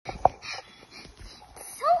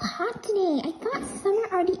hot today. I thought summer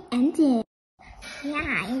already ended.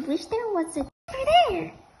 Yeah, I wish there was a... Over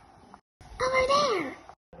there! Over there!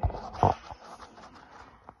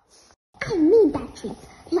 I made that tree.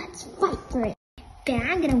 Let's fight for it. Then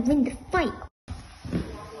I'm gonna win the fight.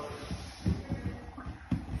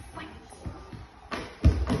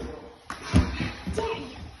 Dare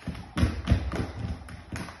you?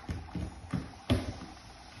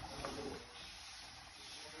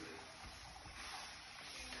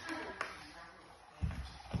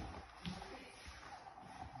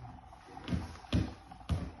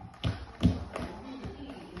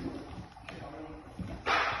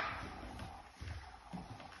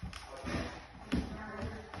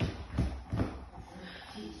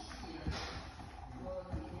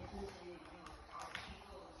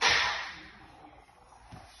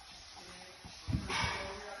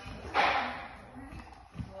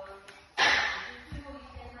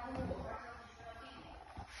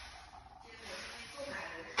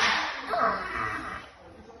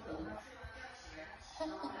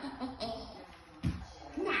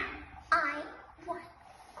 Now, I won.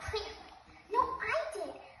 No, I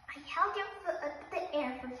did. I held your foot up in the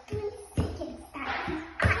air for 3 seconds. That means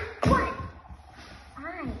I won.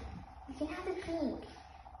 Fine. You can have a drink.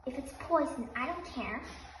 If it's poison, I don't care.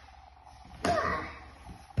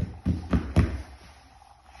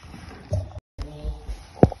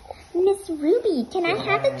 Miss Ruby, can I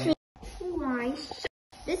have a drink? Why?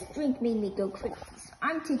 This drink made me go crazy, so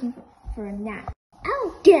I'm taking for a nap.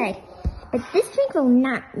 Oh, good. But this drink will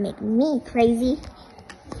not make me crazy.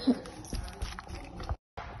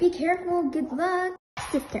 Be careful. Good luck.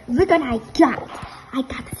 Sister, look what I got. I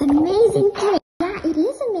got this amazing drink. Yeah, it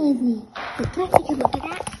is amazing. But can I take a look at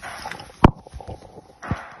that?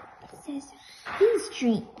 It says Fizz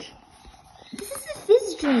drink. This is a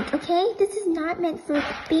Fizz drink, okay? This is not meant for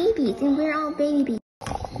babies, and we're all babies.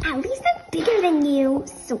 At least I'm bigger than you,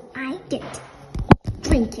 so I get to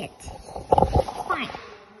drink it. Fine.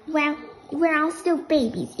 Well, we're all still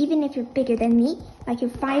babies, even if you're bigger than me. Like you're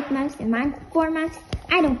 5 months and I'm 4 months.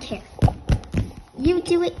 I don't care. You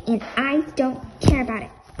do it and I don't care about it.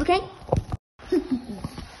 Okay?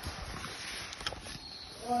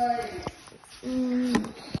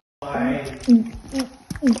 I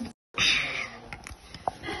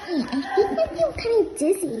feel kind of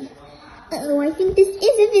dizzy. Oh, I think this is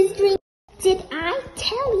a Fizz drink. Did I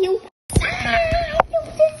tell you? I feel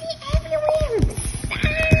dizzy everywhere.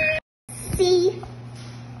 See?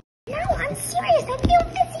 No, I'm serious. I feel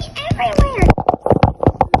dizzy everywhere.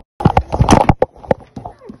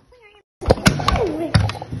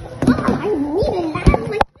 Oh, I need a laugh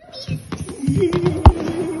like this.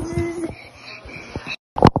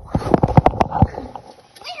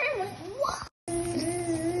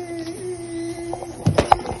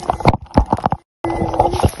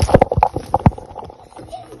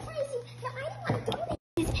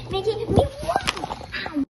 Making me whoa! How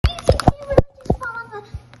did you just fall off a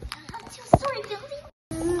 2-story building?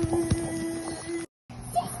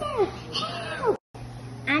 Sister, help!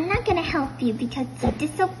 I'm not gonna help you because you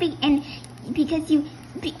disobeyed and because you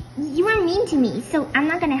were mean to me, so I'm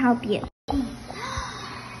not gonna help you.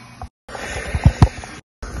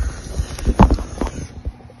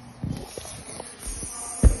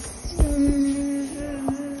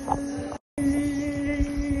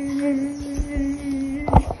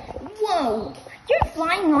 Whoa! You're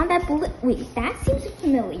flying on that bullet. Wait, that seems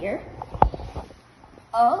familiar.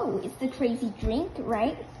 Oh, it's the crazy drink,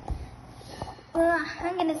 right?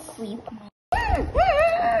 I'm gonna sleep.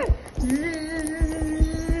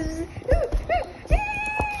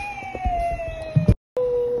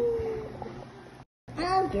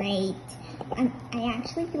 Oh, great. I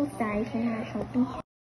actually feel sorry for not helping.